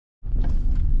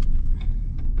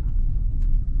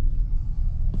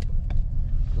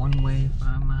One way,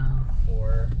 5 miles.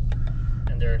 4.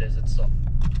 And there it is. It's solved.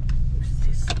 Is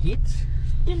this it?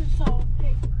 Didn't solve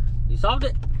it. You solved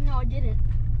it? No, I didn't.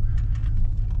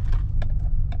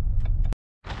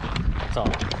 It's all.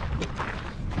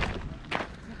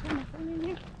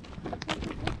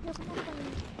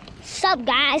 Sup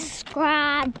guys,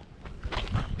 subscribe.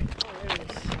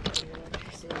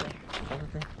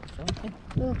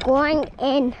 We're going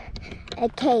in a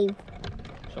cave.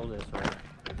 Show this right.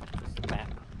 This is the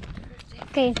map.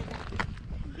 Okay.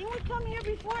 Didn't we come here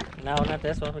before? No, not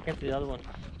this one. We came to the other one.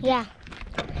 Yeah.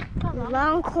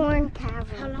 Longhorn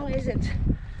Cavern. How long is it?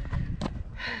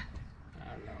 I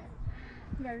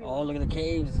don't know. Oh, look at the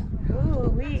caves.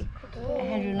 Ooh,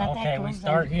 Andrew, not that Okay, close. we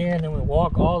start here and then we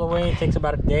walk all the way. It takes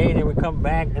about a day. Then we come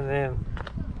back and then.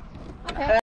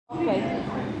 Okay.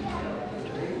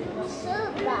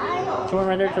 So guys, Swim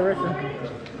right there to the restaurant.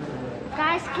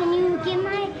 guys, can you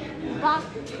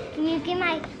give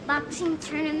my boxing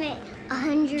tournament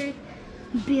 100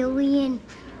 billion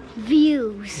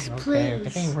views, Okay, please? I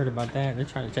think you heard about that. They're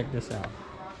trying to check this out.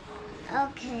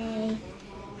 Okay.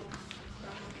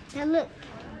 Now look,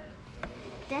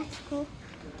 that's cool.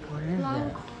 What is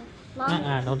that?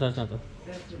 Long. Don't touch nothing.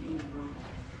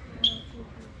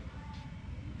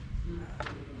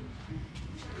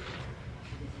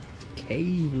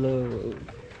 Cave love.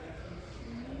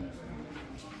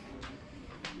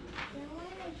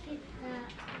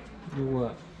 Do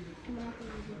what?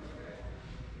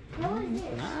 What is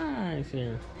this? Nice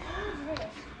here. What is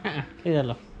this?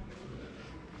 Quédalo.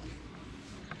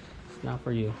 It's not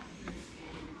for you.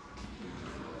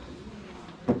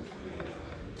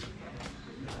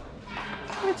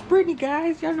 That's Brittany,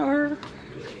 guys. Y'all know her.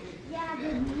 Yeah, the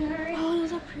nerd. Oh,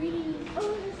 those are pretty.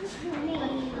 Oh, this is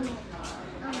pretty.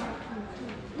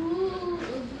 Ooh.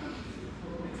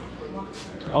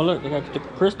 Oh, look, they got the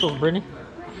crystals, Brittany.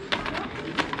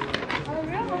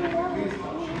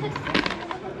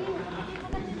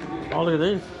 Oh, look at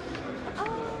these.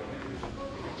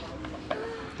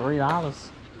 $3.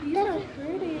 They're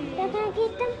pretty. Can I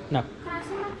get them? No. Can I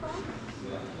see my phone?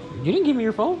 You didn't give me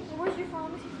your phone. Where's your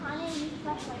phone? I need a new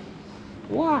flashlight.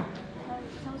 Why?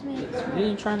 Tells me it's You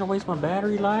ain't trying to waste my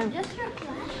battery life? just your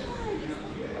flashlight.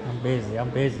 I'm busy. I'm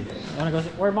busy. You wanna go see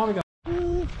where mommy go?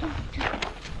 This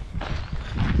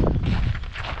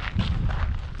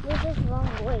is the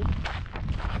wrong way.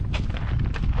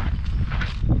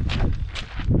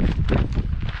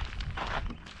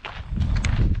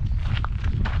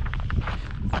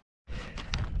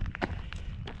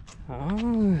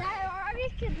 Oh, That already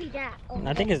could be that.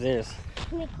 I think it's this.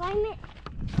 Can we climb it?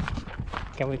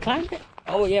 Can we climb it?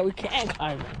 Oh yeah, we can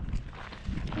climb it.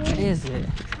 What is it?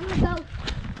 I'm gonna go.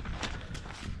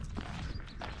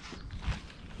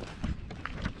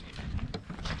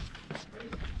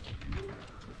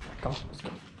 Go, let's go.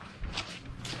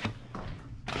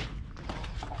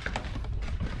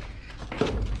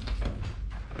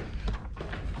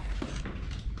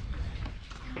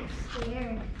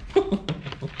 Scared.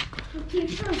 It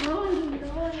keeps on going and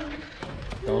going.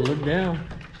 Don't look down.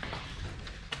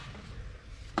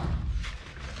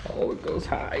 Oh, it goes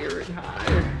higher and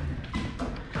higher.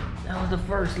 That was the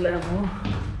first level.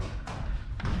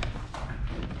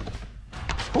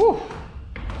 Whew.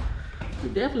 We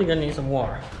definitely gonna need some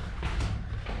water.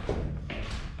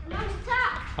 I'm on the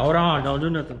top. Hold on, don't do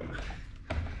nothing.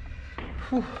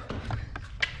 Whew.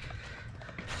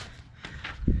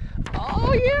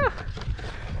 Oh yeah.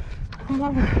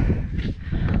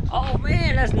 Oh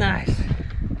man, that's nice.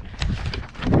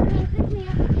 Pick me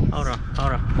up. Hold on,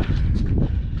 hold on.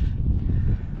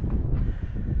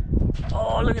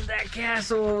 Oh, look at that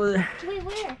castle over there. Wait,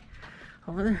 where?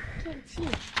 Over there. Can't see.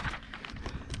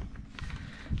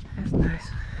 That's nice.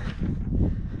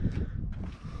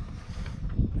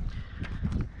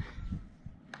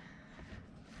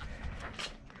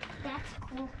 That's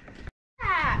cool.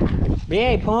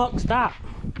 Hey, punk, stop.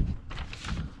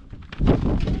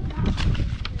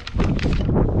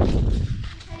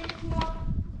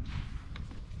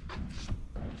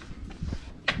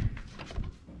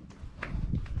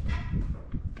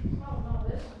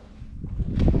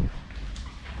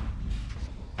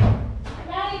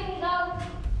 Now you can go.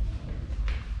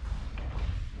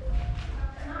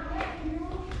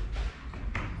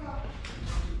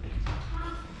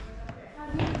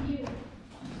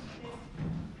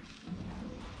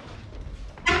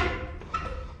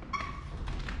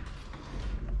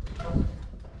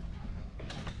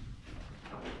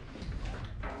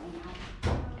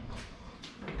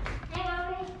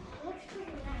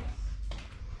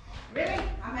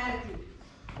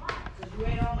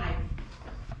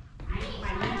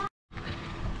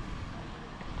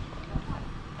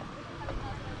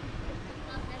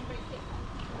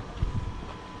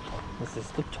 Is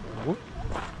this the tour?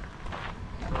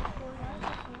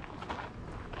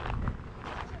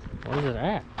 What is it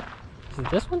at? Is it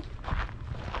this one?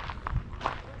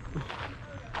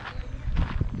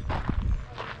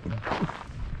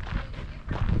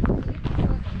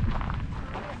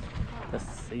 Let's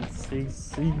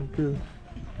see. Good.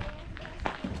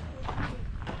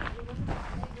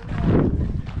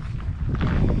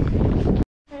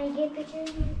 Can I get a picture of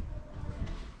you?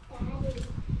 Daddy.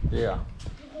 Yeah.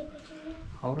 Can I get a picture of you?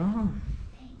 Hold on.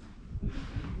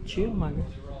 Chill, my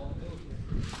girl.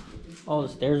 Oh, the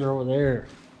stairs are over there.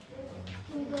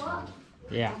 Can we go up?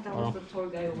 Yeah. That Hold was on. the tour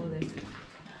guy over there.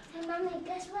 Hey, Mommy,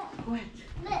 guess what? What?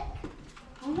 Look.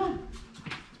 Hold on.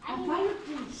 I A need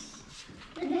fireplace.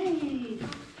 Look Hey. at it.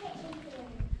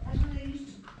 That's what they used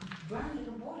to burn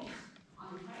little boys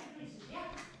on fireplaces. Yeah.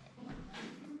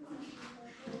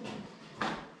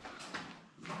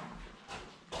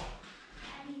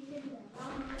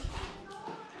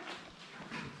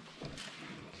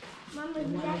 Mama,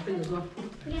 we have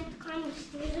to climb the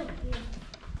stairs up here.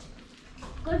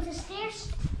 Go to the stairs.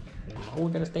 Oh,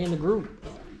 we gotta stay in the group.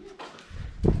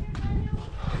 The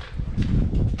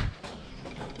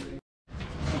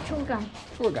tour guide.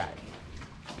 Tour guide.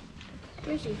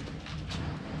 Where is he?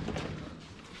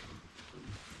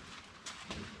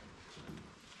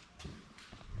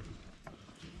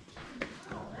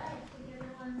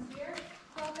 Everyone's here.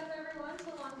 Welcome everyone to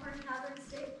Longhorn Cavern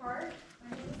State Park.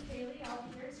 My name is Kaylee. I'll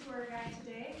be your tour guide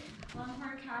today.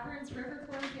 Longhorn Cavern's river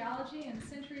floor geology and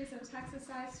centuries of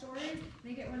Texas-sized stories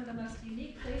make it one of the most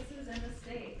unique places in the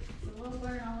state. So we'll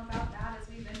learn all about that as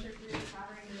we venture through the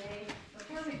cavern today.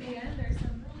 Before we begin, there's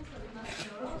some rules that we must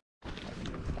know.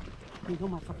 You know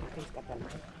my fucking face got that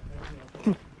light.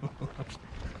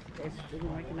 Guys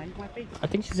didn't recognize my face. I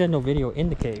think she said no video in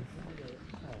the cave.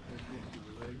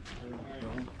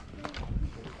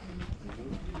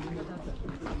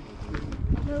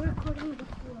 No recording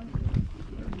before.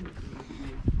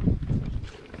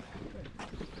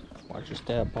 Watch your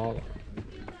step, Paula.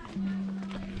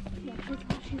 Yeah,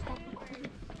 she's got recording.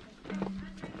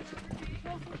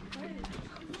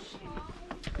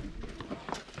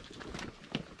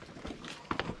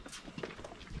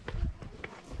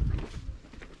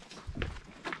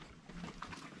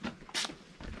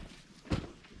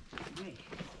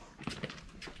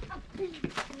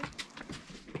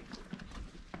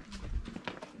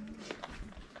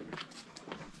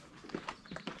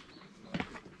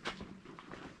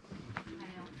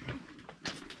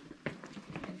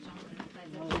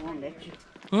 No, they won't let you.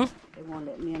 Hmm? They won't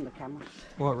let me in the cameras.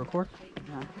 What, record?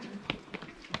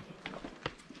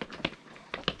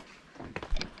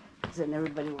 Then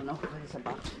everybody will know what it's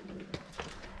about.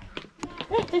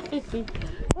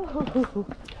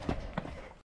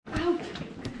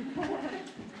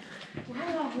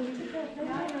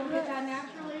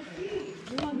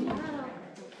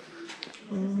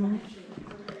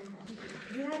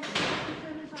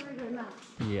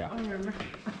 Yeah. I remember.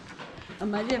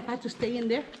 Imagine if I had to stay in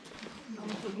there. I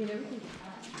would forget everything.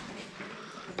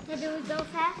 So do we go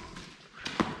fast?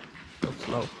 Go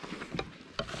slow.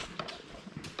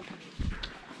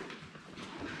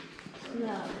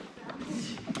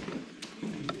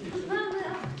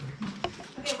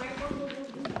 Okay, wait,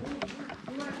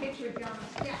 we want a picture of y'all.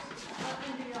 Yeah.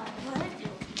 What?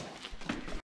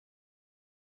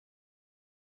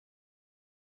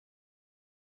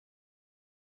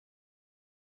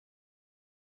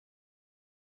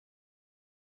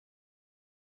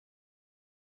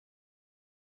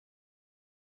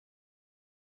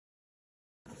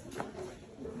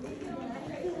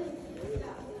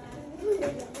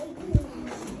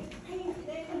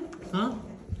 Huh?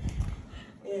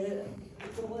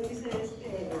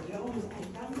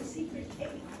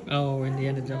 Oh,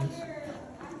 Indiana Jones.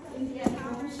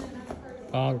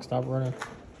 Oh, stop running.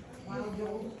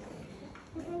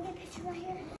 We can get a picture right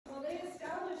here. Well, they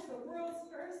established the world's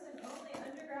first and only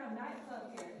underground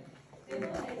nightclub here. They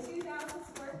built a 2,000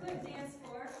 square foot dance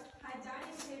floor, had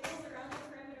dining tables around the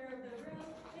perimeter of the room,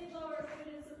 they lower food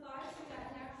and supplies through that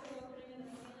natural opening in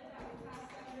the ceiling that we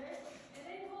passed under, and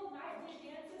they hold nightly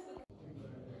dances with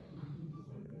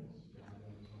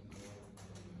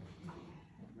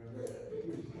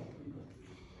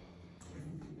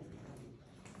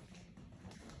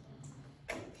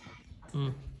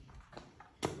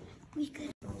We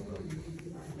could.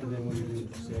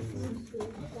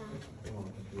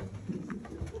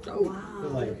 Wow,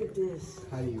 look at this.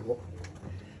 How do you walk?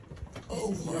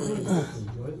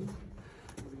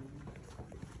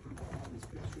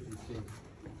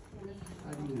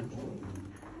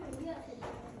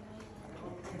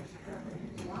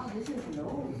 Wow, this is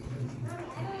low.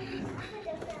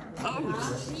 Oh,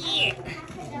 shit.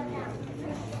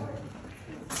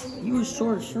 too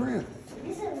short shrimp.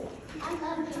 Listen, I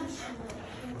love beach.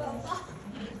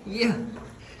 Yeah.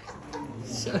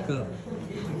 Shut up.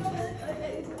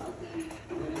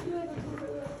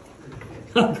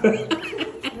 Turn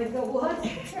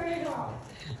it off.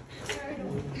 Turn